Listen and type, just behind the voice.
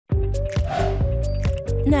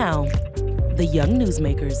Now, the Young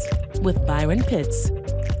Newsmakers with Byron Pitts.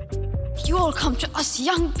 You all come to us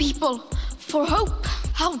young people for hope.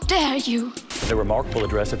 How dare you? A remarkable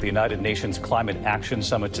address at the United Nations Climate Action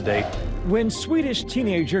Summit today. When Swedish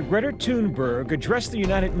teenager Greta Thunberg addressed the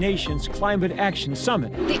United Nations Climate Action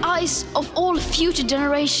Summit. The eyes of all future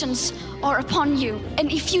generations are upon you.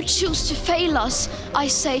 And if you choose to fail us, I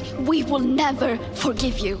say we will never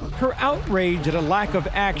forgive you. Her outrage at a lack of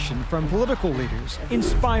action from political leaders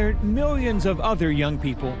inspired millions of other young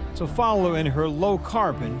people to follow in her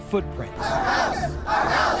low-carbon footprints.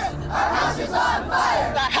 Our house is on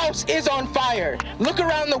fire! The house is on fire. Look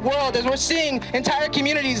around the world as we're seeing entire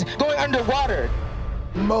communities going underwater.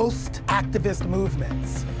 Most activist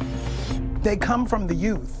movements, they come from the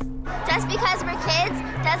youth. Just because we're kids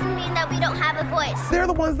doesn't mean that we don't have a voice. They're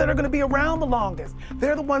the ones that are going to be around the longest.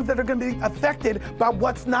 They're the ones that are going to be affected by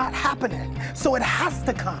what's not happening. So it has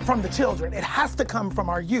to come from the children. It has to come from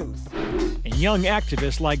our youth. And young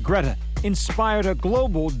activists like Greta inspired a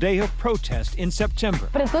global day of protest in September.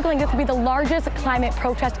 But it's looking like this will be the largest climate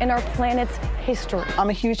protest in our planet's history.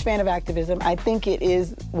 I'm a huge fan of activism. I think it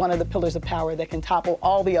is one of the pillars of power that can topple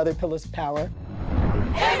all the other pillars of power.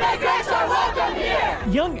 Immigrants are welcome here!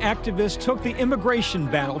 Young activists took the immigration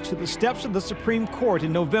battle to the steps of the Supreme Court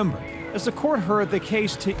in November as the court heard the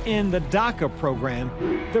case to end the DACA program.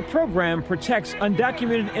 The program protects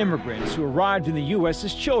undocumented immigrants who arrived in the U.S.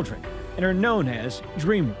 as children and are known as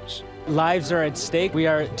dreamers. Lives are at stake. We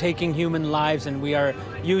are taking human lives and we are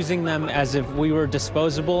using them as if we were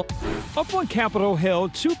disposable. Up on Capitol Hill,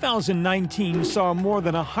 2019 saw more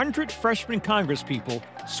than 100 freshman congresspeople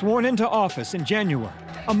sworn into office in January.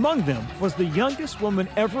 Among them was the youngest woman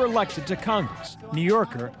ever elected to Congress, New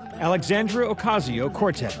Yorker Alexandria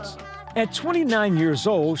Ocasio-Cortez. At 29 years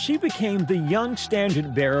old, she became the young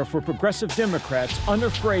standard bearer for progressive Democrats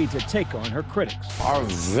unafraid to take on her critics. Our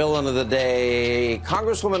villain of the day,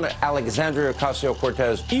 Congresswoman Alexandria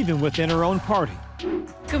Ocasio-Cortez. Even within her own party.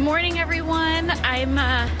 Good morning, everyone. I'm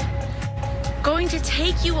going to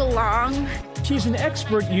take you along. She's an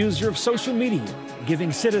expert user of social media,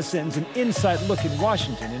 giving citizens an inside look at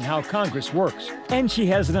Washington and how Congress works. And she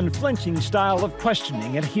has an unflinching style of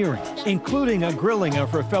questioning at hearings, including a grilling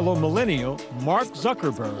of her fellow millennial, Mark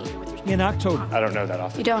Zuckerberg, in October. I don't know that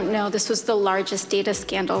often. You don't know this was the largest data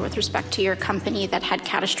scandal with respect to your company that had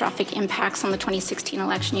catastrophic impacts on the 2016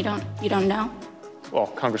 election. You don't know? Well,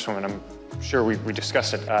 Congresswoman, I'm sure we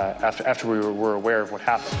discussed it after we were aware of what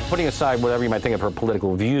happened. Putting aside whatever you might think of her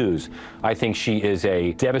political views, I think she is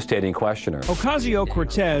a devastating questioner.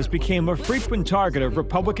 Ocasio-Cortez became a frequent target of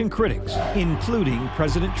Republican critics, including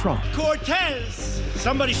President Trump. Cortez!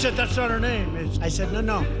 Somebody said that's not her name. I said,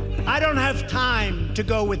 no. I don't have time to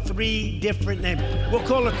go with 3 different names. We'll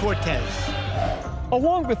call her Cortez.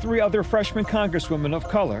 Along with 3 other freshman congresswomen of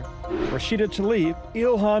color, Rashida Tlaib,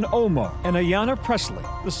 Ilhan Omar, and Ayanna Pressley,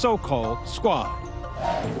 the so-called squad.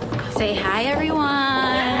 Say hi, everyone.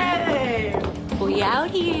 Hey. We out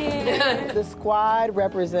here. The squad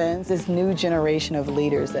represents this new generation of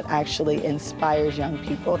leaders that actually inspires young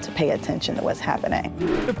people to pay attention to what's happening.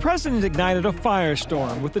 The president ignited a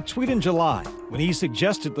firestorm with a tweet in July when he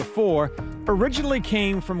suggested the 4 originally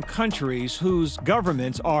came from countries whose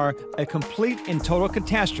governments are a complete and total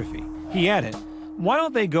catastrophe. He added, why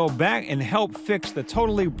don't they go back and help fix the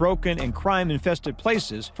totally broken and crime-infested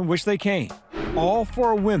places from which they came? All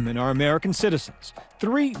 4 women are American citizens.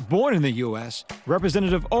 3 born in the U.S.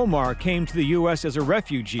 Representative Omar came to the U.S. as a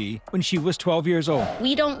refugee when she was 12 years old.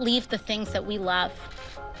 We don't leave the things that we love.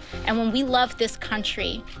 And when we love this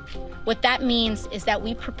country, what that means is that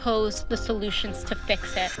we propose the solutions to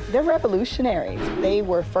fix it. They're revolutionaries. They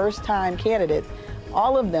were first-time candidates.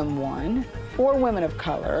 All of them won. 4 women of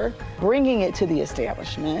color, bringing it to the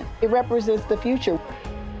establishment. It represents the future.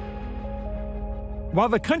 While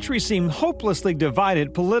the country seemed hopelessly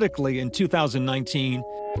divided politically in 2019,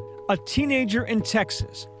 a teenager in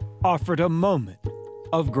Texas offered a moment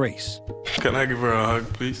of grace. Can I give her a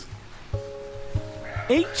hug, please?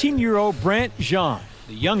 18-year-old Brant Jean,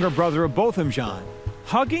 the younger brother of Botham Jean,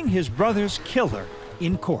 hugging his brother's killer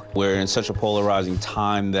in court. We're in such a polarizing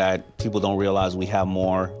time that people don't realize we have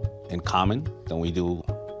more in common than we do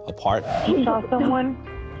apart. You saw someone?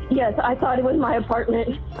 Yes, I thought it was my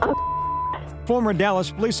apartment. Former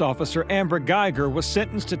Dallas police officer Amber Geiger was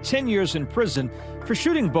sentenced to 10 years in prison for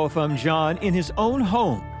shooting Botham Jean in his own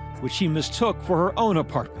home, which he mistook for her own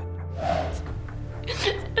apartment.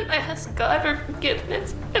 And I ask God for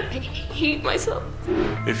forgiveness, and I hate myself.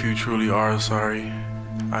 If you truly are sorry,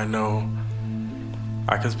 I know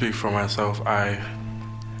I can speak for myself. I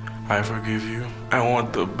forgive you. I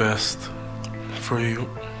want the best for you.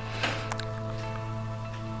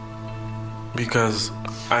 because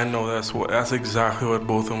I know that's exactly what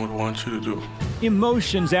both of them would want you to do.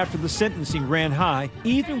 Emotions after the sentencing ran high,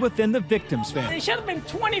 even within the victim's family. It should have been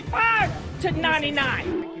 25 to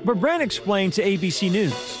 99. But Brand explained to ABC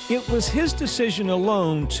News it was his decision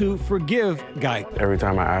alone to forgive Guy. Every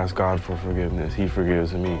time I ask God for forgiveness, he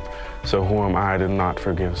forgives me. So who am I to not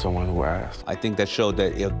forgive someone who asked? I think that showed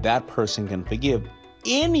that if that person can forgive,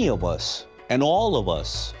 any of us and all of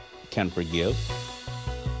us can forgive.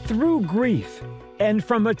 Through grief and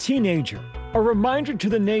from a teenager, a reminder to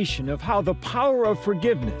the nation of how the power of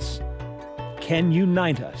forgiveness can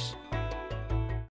unite us.